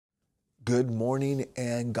Good morning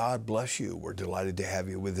and God bless you. We're delighted to have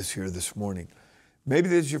you with us here this morning. Maybe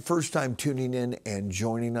this is your first time tuning in and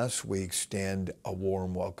joining us. We extend a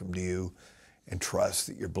warm welcome to you and trust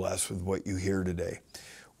that you're blessed with what you hear today.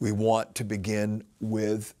 We want to begin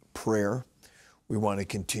with prayer. We want to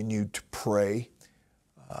continue to pray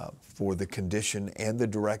for the condition and the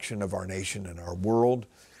direction of our nation and our world.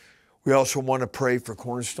 We also want to pray for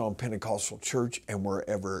Cornerstone Pentecostal Church and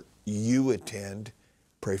wherever you attend.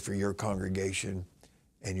 Pray for your congregation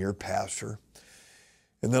and your pastor.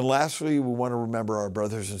 And then lastly, we want to remember our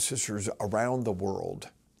brothers and sisters around the world.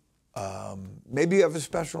 Maybe you have a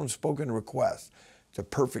special and spoken request. It's a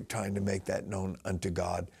perfect time to make that known unto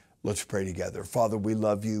God. Let's pray together. Father, we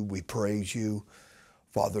love you. We praise you.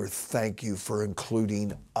 Father, thank you for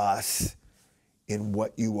including us in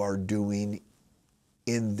what you are doing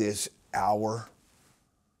in this hour.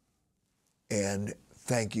 And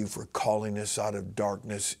thank you for calling us out of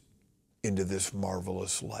darkness into this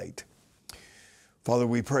marvelous light. Father,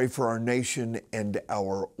 we pray for our nation and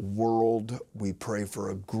our world. We pray for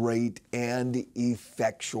a great and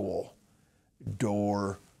effectual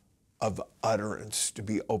door of utterance to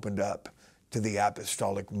be opened up to the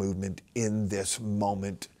apostolic movement in this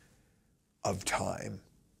moment of time.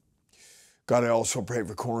 God, I also pray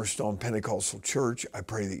for Cornerstone Pentecostal Church. I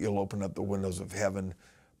pray that you'll open up the windows of heaven,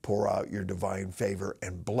 pour out your divine favor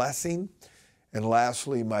and blessing. And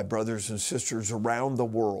lastly, my brothers and sisters around the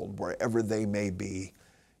world, wherever they may be,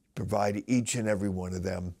 provide each and every one of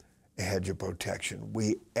them a hedge of protection.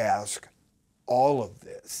 We ask all of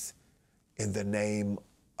this in the name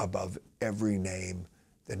above every name,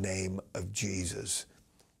 the name of Jesus.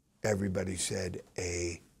 Everybody said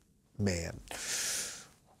amen.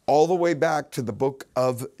 All the way back to the book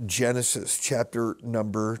of Genesis, chapter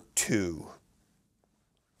number 2.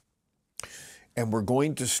 And we're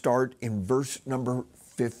going to start in verse number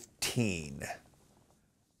 15.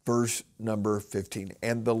 Verse number 15.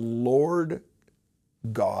 And the Lord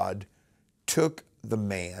God took the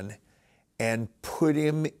man and put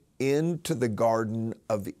him into the Garden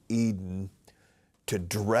of Eden to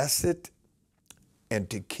dress it and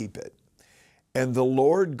to keep it. And the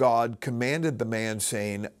Lord God commanded the man,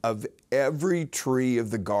 saying, of every tree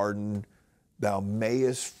of the garden thou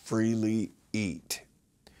mayest freely eat.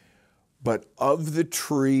 But of the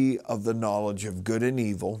tree of the knowledge of good and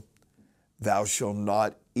evil, thou shalt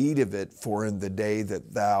not eat of it, for in the day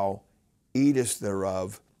that thou eatest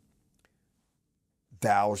thereof,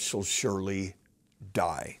 thou shalt surely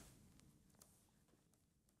die.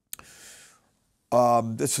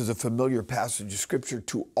 This is a familiar passage of Scripture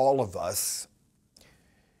to all of us.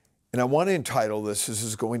 And I want to entitle this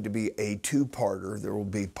is going to be a two-parter. There will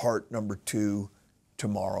be part number 2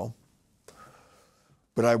 tomorrow.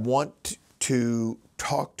 But I want to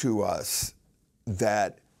talk to us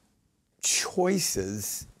that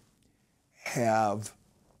choices have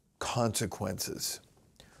consequences.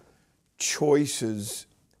 Choices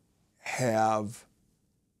have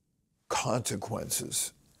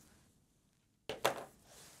consequences.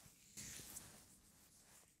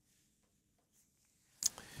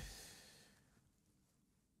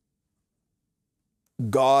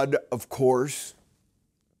 God, of course,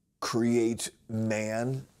 creates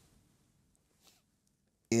man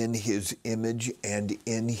in his image and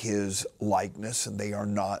in his likeness, and they are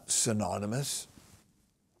not synonymous.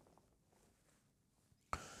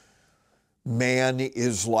 Man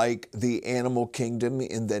is like the animal kingdom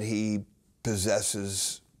in that he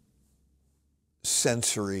possesses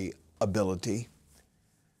sensory ability,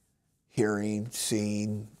 hearing,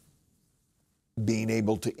 seeing, being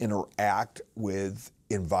able to interact with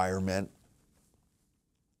environment.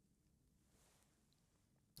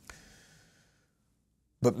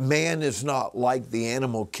 But man is not like the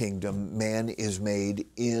animal kingdom. Man is made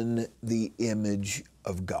in the image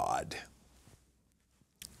of God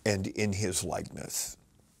and in his likeness.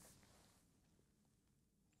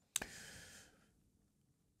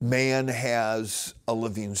 Man has a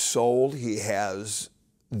living soul. He has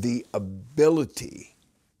the ability.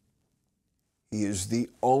 He is the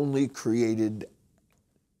only created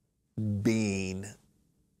being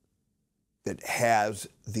that has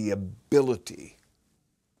the ability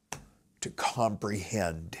to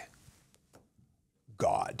comprehend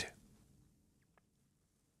God.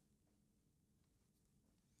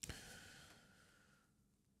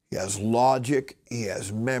 He has logic, he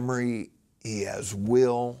has memory, he has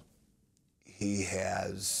will, he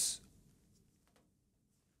has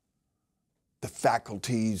the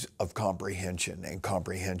faculties of comprehension, and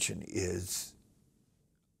comprehension is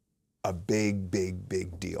a big, big,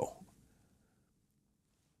 big deal.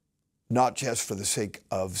 Not just for the sake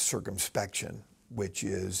of circumspection, which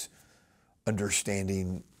is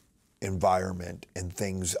understanding environment and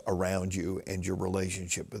things around you and your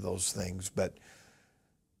relationship with those things, but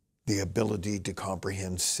the ability to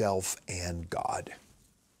comprehend self and God.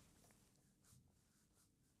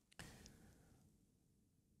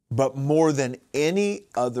 But more than any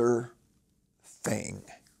other thing,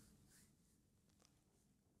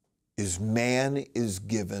 is man is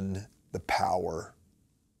given the power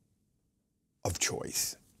of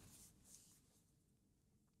choice.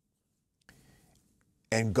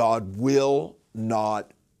 And God will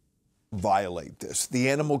not violate this. The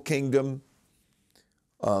animal kingdom,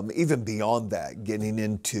 even beyond that, getting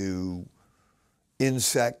into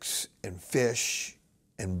insects and fish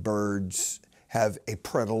and birds, have a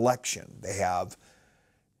predilection. They are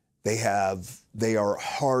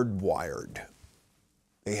hardwired.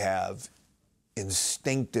 They have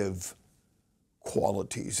instinctive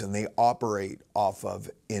qualities, and they operate off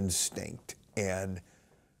of instinct, and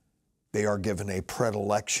they are given a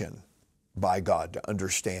predilection by God to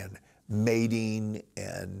understand mating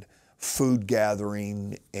and food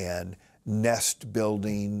gathering and nest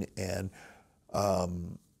building and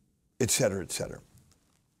et cetera, et cetera.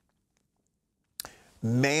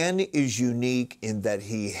 Man is unique in that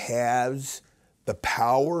he has the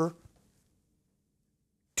power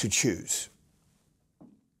to choose.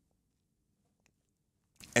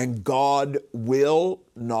 And God will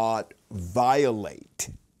not violate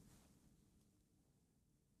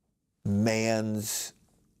man's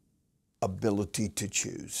ability to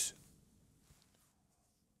choose.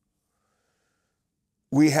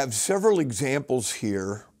 We have several examples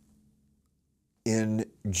here in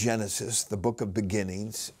Genesis, the book of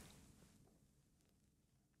beginnings,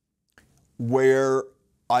 where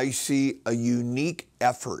I see a unique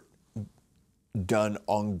effort done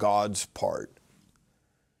on God's part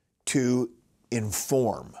to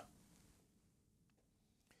inform.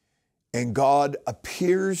 And God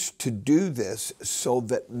appears to do this so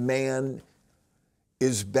that man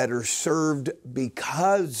is better served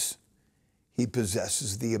because he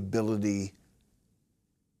possesses the ability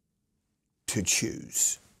to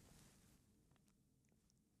choose.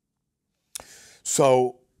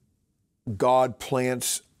 So God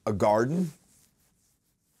plants a garden,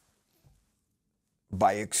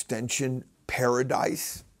 by extension,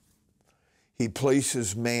 paradise. He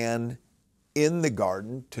places man in the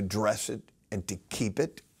garden to dress it and to keep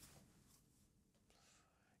it,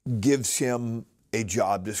 gives him a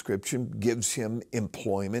job description, gives him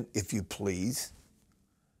employment, if you please,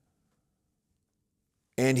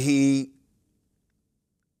 and he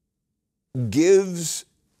gives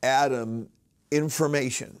Adam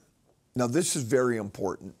information. Now, this is very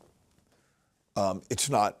important. It's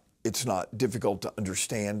not difficult to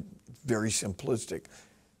understand, very simplistic,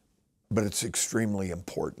 but it's extremely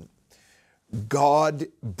important. God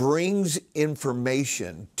brings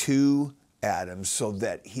information to Adam so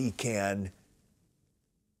that he can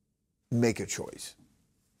make a choice.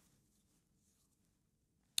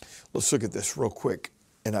 Let's look at this real quick,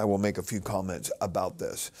 and I will make a few comments about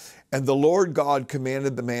this. And the Lord God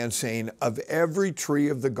commanded the man, saying, of every tree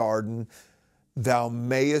of the garden thou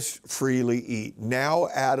mayest freely eat. Now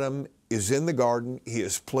Adam is in the garden. He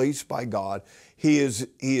is placed by God. He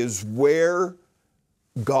is where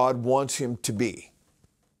God wants him to be.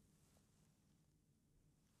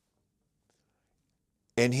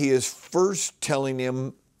 And he is first telling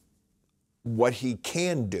him what he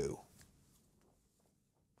can do,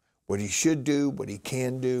 what he should do, what he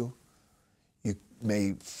can do. You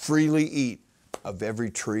may freely eat of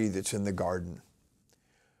every tree that's in the garden.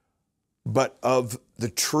 But of the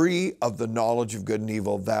tree of the knowledge of good and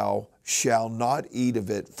evil, thou shalt not eat of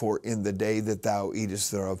it, for in the day that thou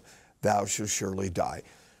eatest thereof, thou shalt surely die.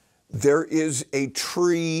 There is a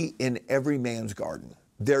tree in every man's garden.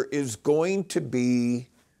 There is going to be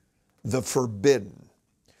the forbidden.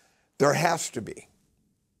 There has to be.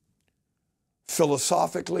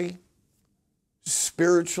 Philosophically,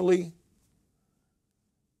 spiritually,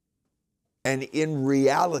 and in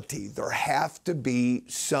reality, there have to be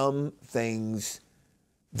some things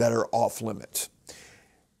that are off limits,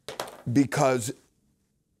 because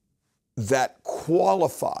that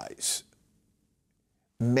qualifies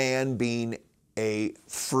man being a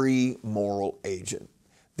free moral agent,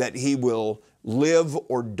 that he will live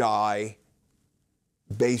or die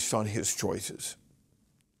based on his choices.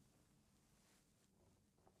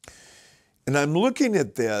 And I'm looking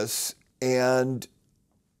at this, and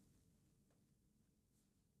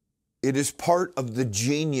it is part of the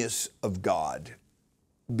genius of God,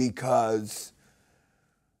 because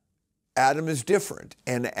Adam is different,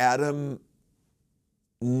 and Adam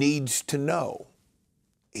needs to know.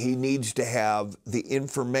 He needs to have the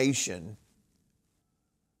information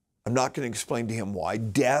I'm not going to explain to him why.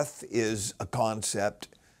 Death is a concept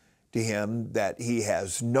to him that he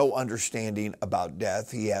has no understanding about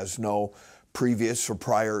death. He has no previous or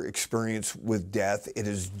prior experience with death. It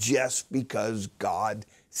is just because God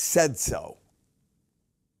said so.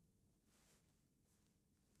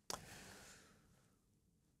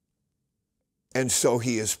 And so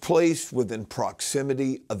he is placed within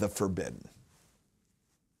proximity of the forbidden.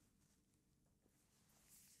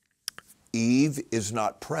 Eve is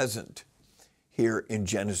not present here in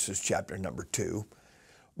Genesis chapter number 2,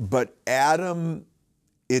 but Adam,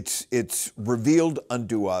 it's revealed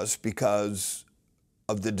unto us because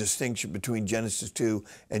of the distinction between Genesis 2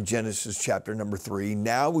 and Genesis chapter number 3.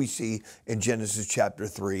 Now we see in Genesis chapter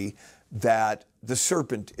 3 that the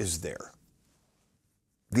serpent is there.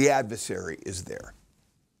 The adversary is there.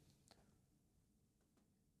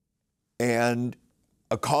 And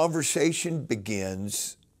a conversation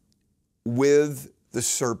begins with the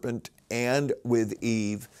serpent and with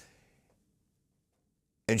Eve,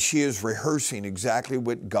 and she is rehearsing exactly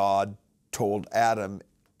what God told Adam,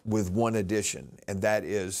 with one addition, and that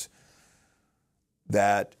is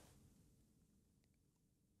that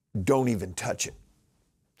don't even touch it.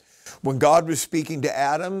 When God was speaking to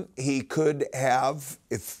Adam, he could have,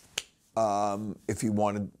 if he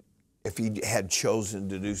wanted, if he had chosen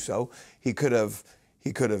to do so, he could have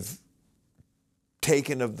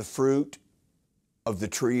taken of the fruit of the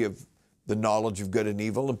tree of the knowledge of good and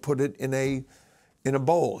evil and put it in a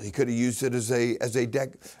bowl. He could have used it as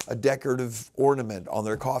a decorative ornament on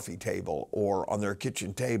their coffee table or on their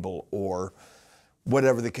kitchen table or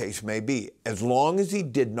whatever the case may be, as long as he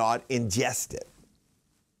did not ingest it.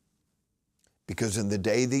 Because in the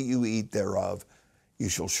day that you eat thereof, you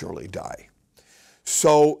shall surely die.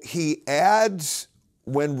 So he adds,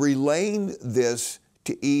 when relaying this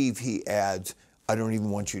to Eve, he adds, I don't even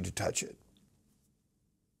want you to touch it.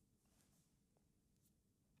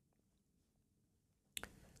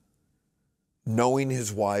 Knowing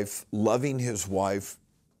his wife, loving his wife,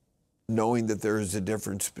 knowing that there is a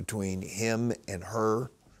difference between him and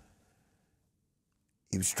her,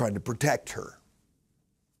 he was trying to protect her.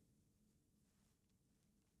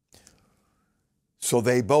 So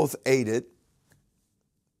they both ate it.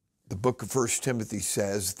 The book of 1 Timothy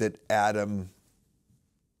says that Adam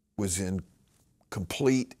was in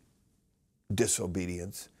complete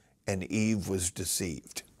disobedience and Eve was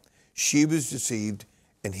deceived. She was deceived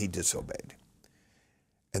and he disobeyed.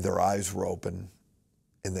 And their eyes were open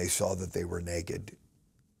and they saw that they were naked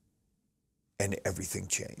and everything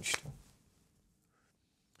changed.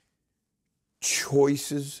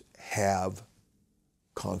 Choices have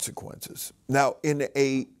consequences. Now, in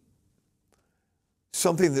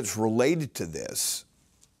something that's related to this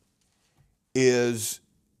is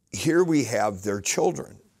here we have their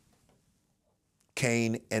children,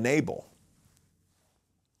 Cain and Abel.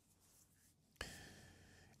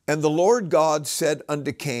 And the Lord God said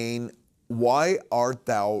unto Cain, why art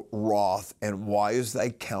thou wroth, and why is thy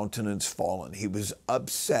countenance fallen? He was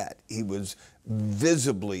upset. He was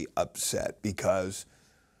visibly upset because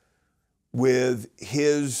with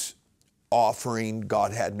his offering,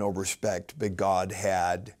 God had no respect, but God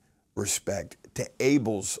had respect to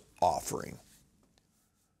Abel's offering.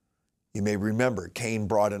 You may remember, Cain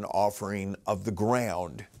brought an offering of the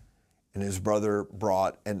ground, and his brother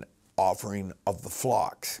brought an offering of the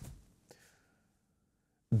flocks.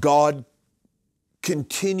 God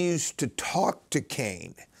continues to talk to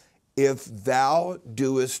Cain. If thou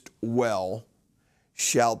doest well,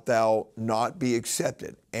 shalt thou not be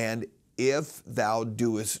accepted. And if thou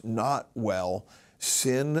doest not well,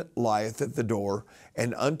 sin lieth at the door,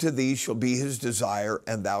 and unto thee shall be his desire,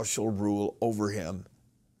 and thou shalt rule over him.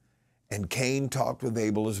 And Cain talked with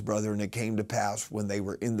Abel his brother, and it came to pass when they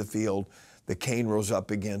were in the field that Cain rose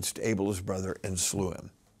up against Abel his brother and slew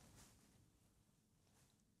him.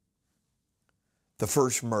 The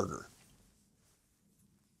first murder.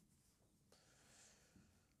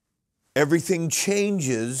 Everything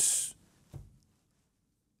changes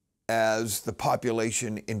as the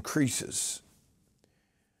population increases.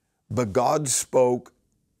 But God spoke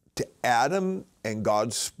to Adam and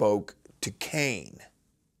God spoke to Cain,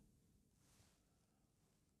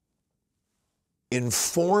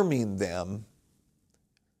 informing them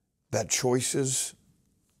that choices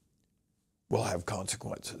will have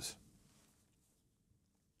consequences.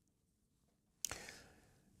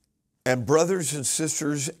 And brothers and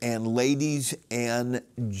sisters and ladies and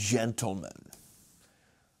gentlemen,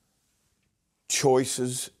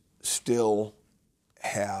 choices still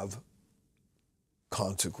have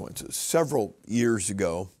consequences. Several years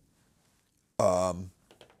ago,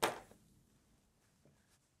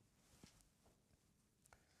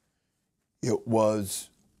 It was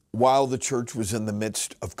while the church was in the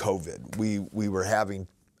midst of COVID. We were having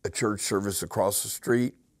a church service across the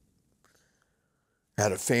street.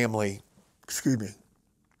 Had a family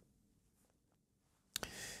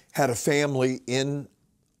in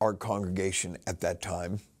our congregation at that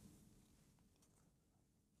time.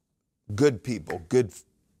 Good people, good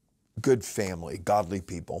family, godly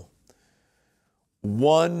people.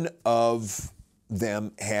 One of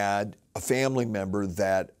them had a family member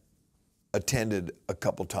that attended a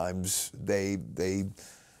couple times. I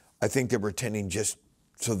think they were attending just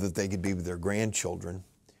so that they could be with their grandchildren.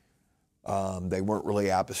 They weren't really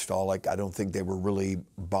apostolic. I don't think they were really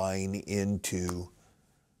buying into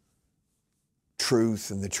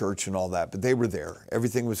truth and the church and all that, but they were there.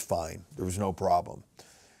 Everything was fine. There was no problem.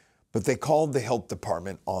 But they called the health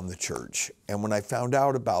department on the church. And when I found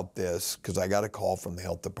out about this, because I got a call from the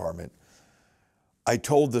health department, I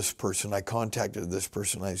told this person, I contacted this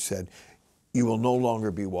person, I said, you will no longer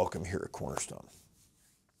be welcome here at Cornerstone.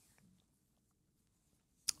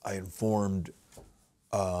 I informed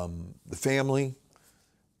the family,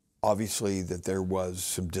 obviously, that there was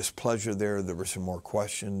some displeasure there. There were some more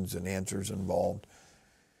questions and answers involved.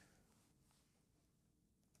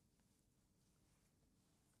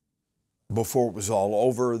 Before it was all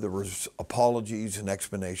over, there was apologies and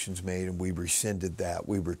explanations made, and we rescinded that.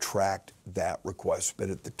 We retract that request. But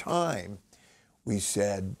at the time, we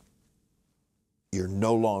said, you're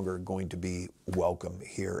no longer going to be welcome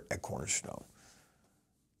here at Cornerstone.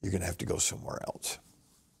 You're going to have to go somewhere else.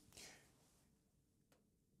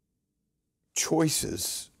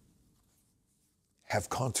 Choices have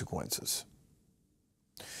consequences.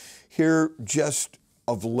 Here, just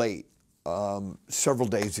of late, several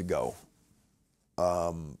days ago,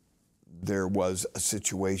 there was a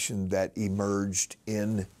situation that emerged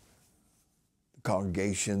in the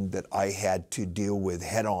congregation that I had to deal with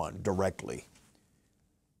head on directly.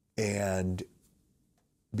 And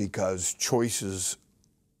because choices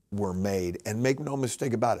were made, and make no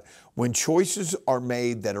mistake about it, when choices are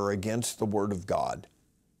made that are against the Word of God,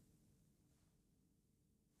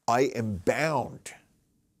 I am bound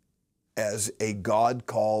as a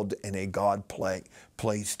God-called and a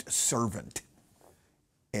God-placed servant,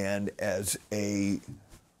 and as a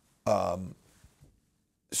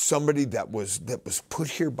somebody that was put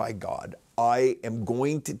here by God, I am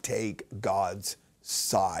going to take God's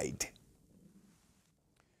side.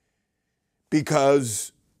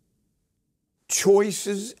 Because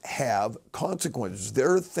choices have consequences.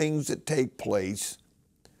 There are things that take place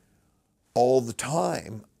all the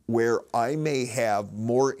time where I may have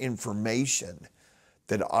more information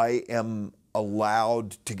that I am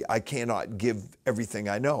allowed to, I cannot give everything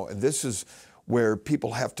I know. And this is where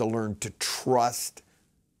people have to learn to trust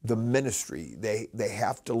the ministry. They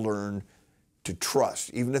have to learn to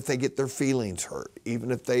trust, even if they get their feelings hurt,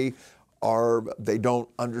 even if they don't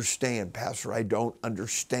understand. Pastor, I don't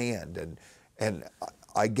understand. And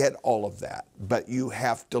I get all of that, but you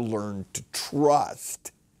have to learn to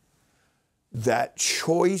trust that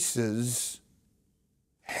choices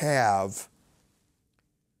have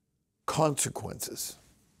consequences.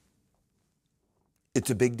 It's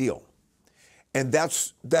a big deal. And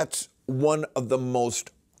that's one of the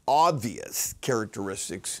most obvious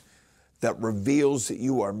characteristics that reveals that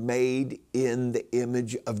you are made in the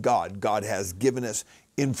image of God. God has given us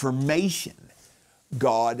information.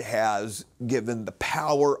 God has given the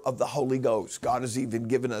power of the Holy Ghost. God has even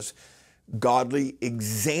given us godly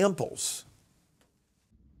examples.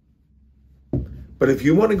 But if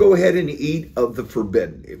you want to go ahead and eat of the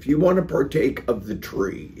forbidden, if you want to partake of the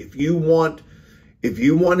tree, if you want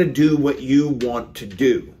to do what you want to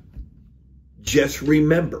do, just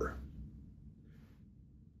remember,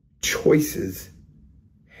 choices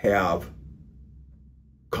have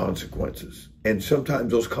consequences. And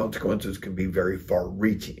sometimes those consequences can be very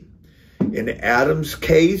far-reaching. In Adam's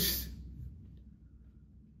case,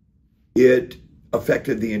 it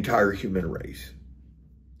affected the entire human race.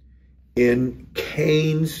 In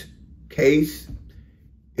Cain's case,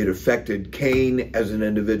 it affected Cain as an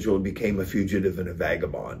individual, became a fugitive and a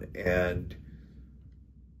vagabond, and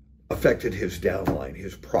affected his downline,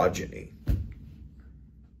 his progeny.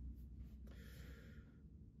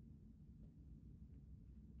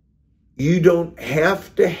 You don't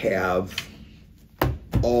have to have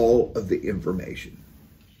all of the information.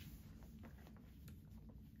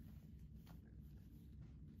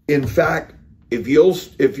 In fact, if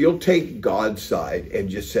you'll take God's side and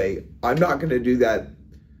just say, I'm not going to do that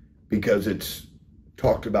because it's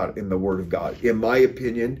talked about in the Word of God. In my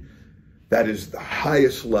opinion, that is the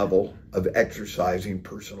highest level of exercising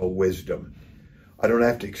personal wisdom. I don't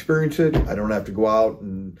have to experience it. I don't have to go out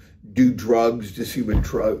and do drugs to see what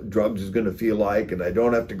drugs is going to feel like, and I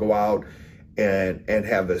don't have to go out and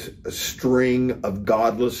have a string of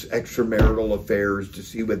godless extramarital affairs to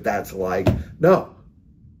see what that's like. No.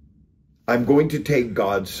 I'm going to take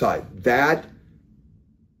God's side. That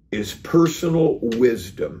is personal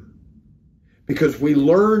wisdom, because we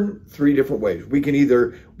learn three different ways. We can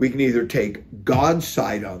either take God's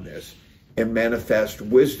side on this and manifest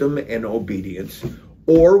wisdom and obedience,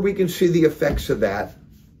 or we can see the effects of that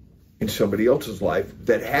in somebody else's life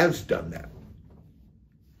that has done that.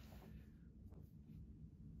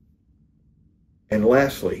 And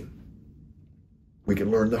lastly, we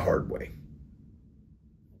can learn the hard way.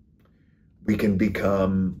 We can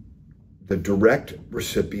become the direct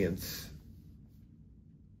recipients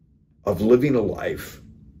of living a life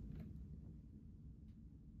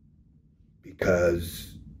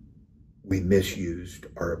because we misused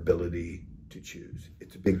our ability to choose.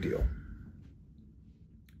 It's a big deal.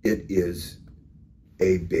 It is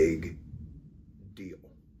a big deal.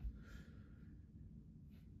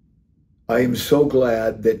 I am so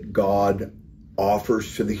glad that God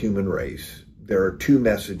offers to the human race. There are two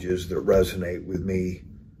messages that resonate with me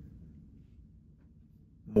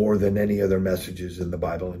more than any other messages in the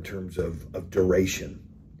Bible in terms of duration.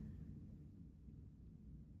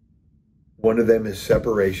 One of them is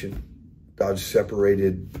separation. God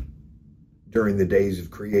separated during the days of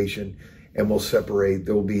creation, and will separate.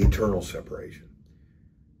 There will be eternal separation.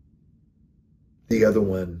 The other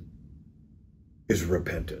one is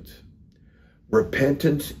repentance.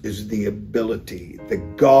 Repentance is the ability, the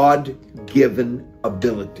God-given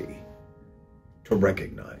ability to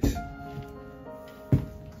recognize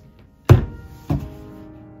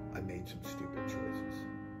I made some stupid choices.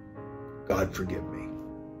 God, forgive me.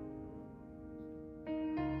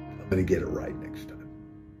 I'm going to get it right next time.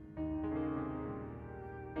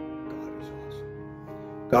 God is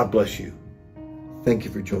awesome. God bless you. Thank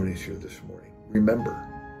you for joining us here this morning. Remember,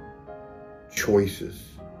 choices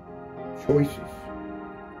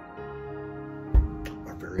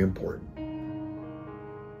are very important.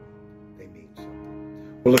 They mean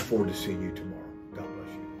something. We'll look forward to seeing you tomorrow.